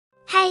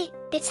Hey,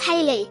 it's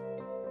Haley.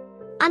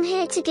 I'm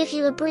here to give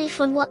you a brief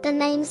on what the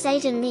name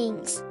Zayden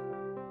means.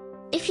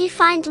 If you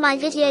find my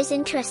videos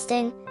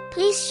interesting,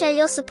 please show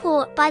your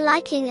support by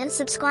liking and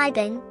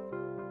subscribing.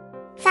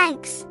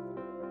 Thanks.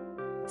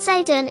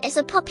 Zayden is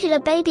a popular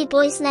baby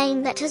boy's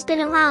name that has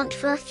been around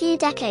for a few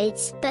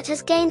decades but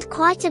has gained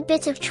quite a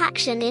bit of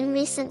traction in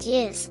recent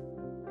years.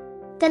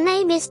 The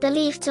name is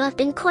believed to have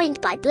been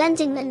coined by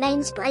blending the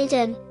names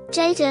Braden,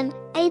 Jayden,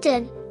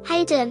 Aiden,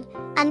 Hayden,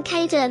 and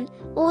Caden,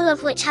 all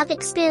of which have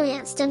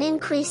experienced an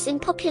increase in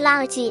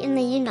popularity in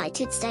the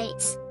United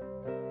States.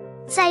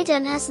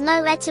 Zayden has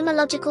no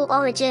etymological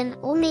origin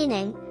or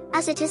meaning,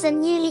 as it is a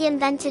newly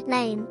invented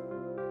name.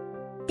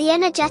 The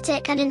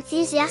energetic and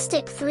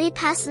enthusiastic 3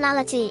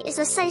 personality is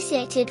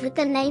associated with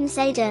the name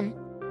Zayden.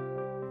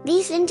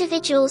 These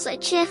individuals are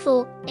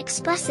cheerful,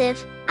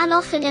 expressive, and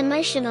often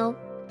emotional.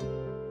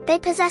 They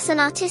possess an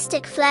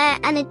artistic flair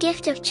and a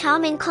gift of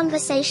charming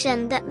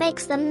conversation that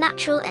makes them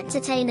natural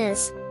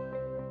entertainers.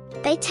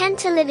 They tend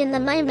to live in the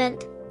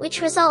moment,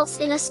 which results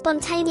in a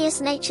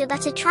spontaneous nature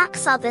that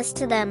attracts others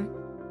to them.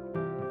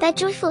 Their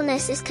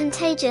joyfulness is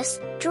contagious,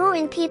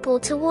 drawing people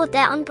toward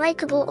their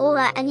unbreakable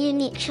aura and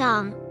unique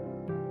charm.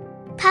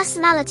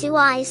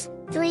 Personality-wise,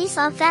 3s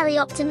are very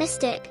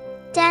optimistic,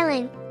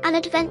 daring, and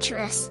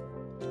adventurous.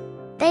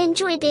 They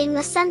enjoy being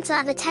the center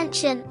of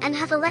attention and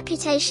have a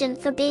reputation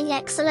for being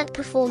excellent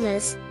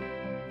performers.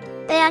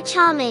 They are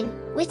charming,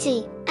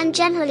 witty, and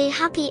generally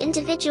happy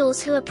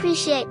individuals who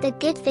appreciate the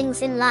good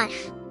things in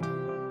life.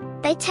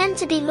 They tend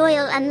to be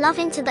loyal and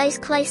loving to those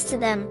close to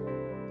them.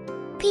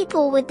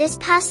 People with this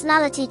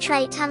personality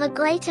trait have a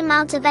great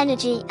amount of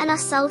energy and are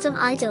seldom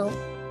idle.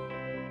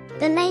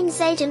 The name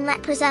Zayden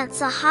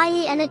represents a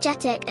highly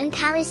energetic and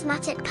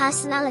charismatic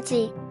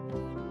personality.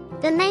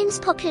 The name's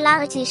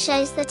popularity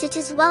shows that it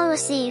is well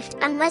received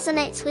and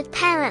resonates with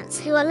parents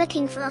who are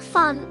looking for a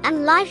fun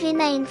and lively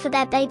name for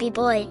their baby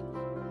boy.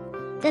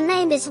 The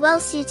name is well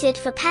suited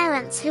for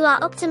parents who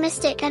are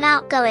optimistic and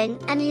outgoing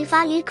and who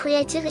value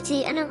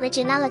creativity and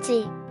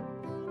originality.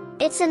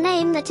 It's a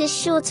name that is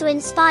sure to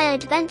inspire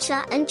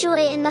adventure and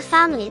joy in the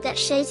family that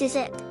chooses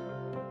it.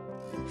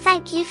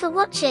 Thank you for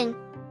watching.